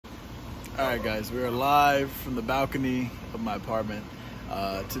Alright guys, we are live from the balcony of my apartment.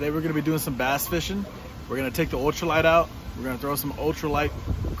 Today we're going to be doing some bass fishing. We're going to take the ultralight out. We're going to throw some ultralight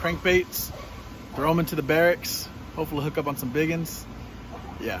crankbaits, throw them into the barracks, hopefully hook up on some big ones.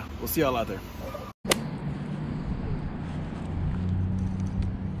 Yeah, we'll see y'all out there.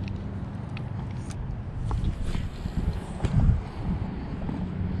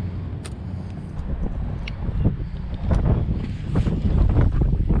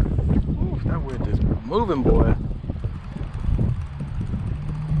 Moving, boy.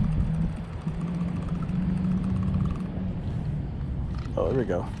 Oh, there we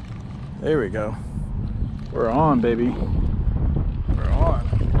go. There we go. We're on, baby. We're on.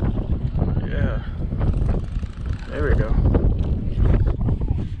 Yeah. There we go.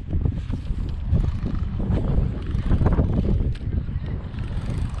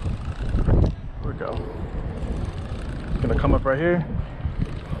 There we go. It's gonna come up right here.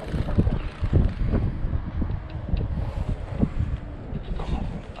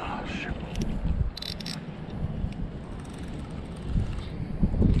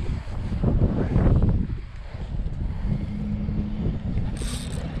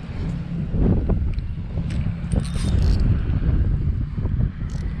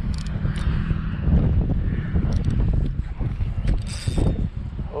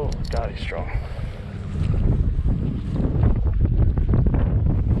 God, he's strong.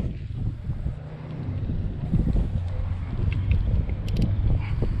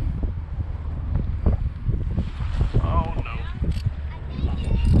 Oh no.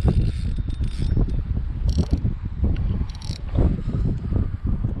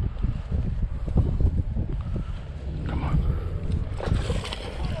 Come on.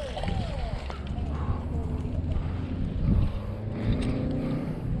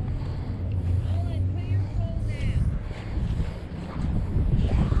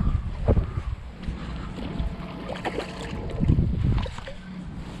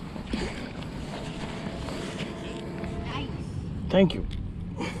 Thank you.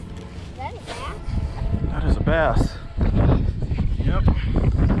 Is that a bass? That is a bass. Yep.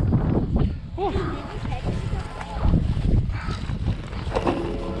 Whew.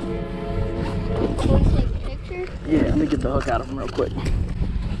 Want to take a picture? Yeah, let me get the hook out of him real quick.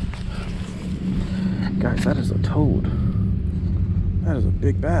 Guys, that is a toad. That is a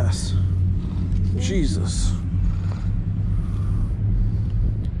big bass. Jesus.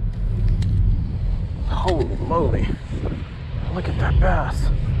 Holy moly. Look at that bass.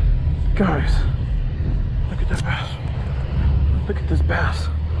 Guys, look at that bass. Look at this bass.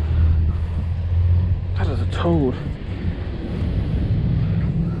 That is a toad.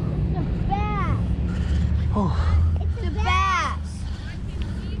 It's a bass. Oh. It's a bass.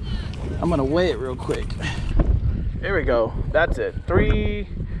 I'm gonna weigh it real quick. There we go. That's it. 3.3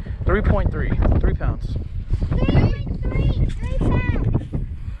 3 pounds. 3 pounds. 3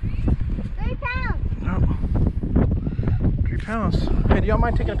 pounds. Yep. 3 pounds. Hey, do y'all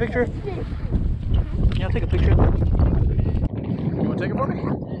mind taking a picture? Y'all take a picture? You wanna take it for me?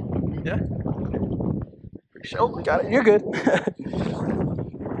 Yeah? Oh, we got it. You're good.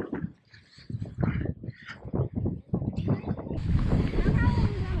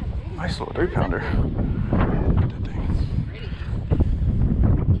 Nice little 3-pounder. Look at that thing.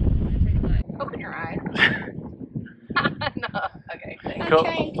 Open your eyes. No. Okay. I'm Cool.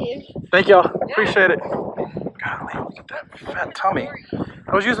 trying to. Thank y'all. Appreciate it. Golly, look at that fat tummy.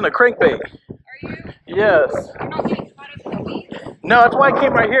 I was using a crankbait. Are you? Yes. You're not getting spotted with the weeds? No, that's why I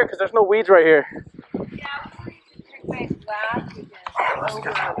came right here, because there's no weeds right here. Yeah, we were using crankbaits last weekend. Let's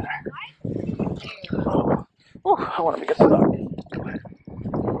get out of there. Oh, I want to get the dog.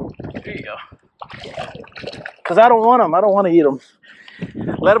 There you go. Because I don't want them. I don't want to eat them.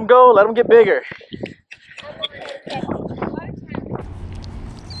 Let them go. Let them get bigger.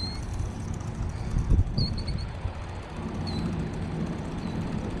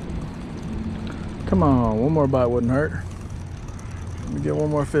 Come on, one more bite wouldn't hurt. Let me get one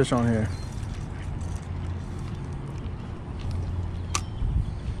more fish on here.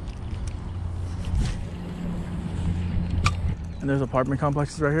 And there's apartment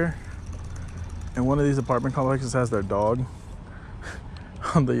complexes right here. And one of these apartment complexes has their dog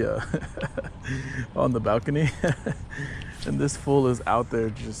on the on the balcony. And this fool is out there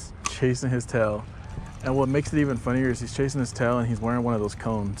just chasing his tail. And what makes it even funnier is he's chasing his tail and he's wearing one of those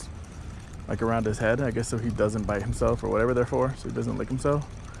cones like around his head, I guess, so he doesn't bite himself or whatever they're for, so he doesn't lick himself.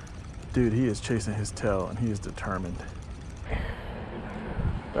 Dude, he is chasing his tail and he is determined.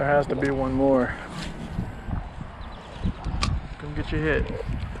 There has to be one more. Come get your hit.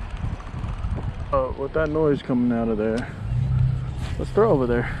 Oh, with that noise coming out of there, let's throw over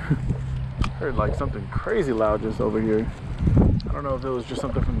there. Heard like something crazy loud just over here. I don't know if it was just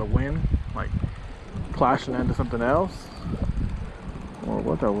something from the wind, like clashing into something else, or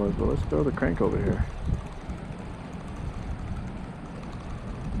what that was, but let's throw the crank over here.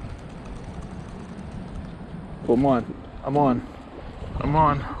 Oh, I'm on. I'm on. I'm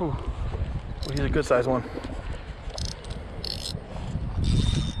on. Ooh. Oh, he's a good sized one.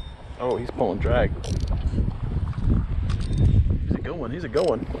 Oh, he's pulling drag. He's a good one. He's a good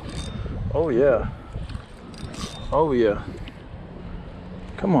one. Oh, yeah. Oh, yeah.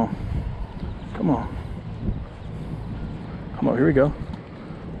 Come on. Come on. Come on. Here we go.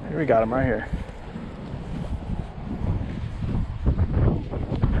 Here we got him right here.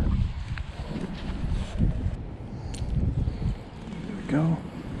 Go.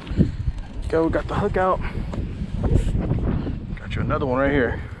 Go, got the hook out. Got you another one right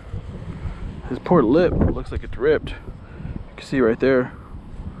here. His poor lip looks like it's ripped. You can see right there.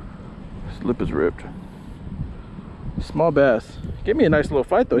 His lip is ripped. Small bass. Gave me a nice little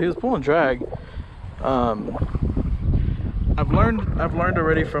fight though. He was pulling drag. I've learned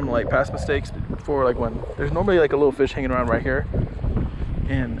already from like past mistakes before, like when there's normally like a little fish hanging around right here.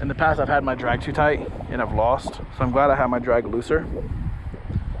 And in the past I've had my drag too tight and I've lost. So I'm glad I have my drag looser.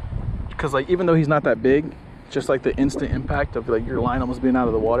 Because like even though he's not that big, just like the instant impact of like your line almost being out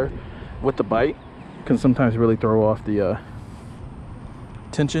of the water with the bite can sometimes really throw off the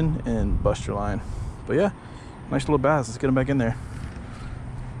tension and bust your line. But yeah, nice little bass. Let's get him back in there.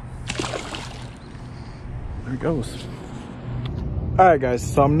 There he goes. All right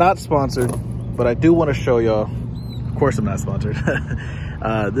guys, so I'm not sponsored, but I do want to show y'all. Of course I'm not sponsored.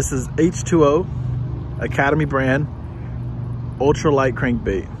 This is H2O Academy brand ultralight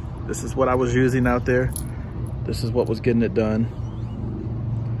crankbait. This is what I was using out there. This is what was getting it done.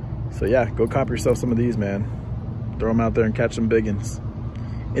 So yeah, go cop yourself some of these, man. Throw them out there and catch some biggins.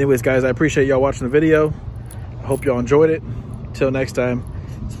 Anyways, guys, I appreciate y'all watching the video. I hope y'all enjoyed it. Until next time,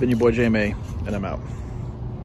 it's been your boy JMA, and I'm out.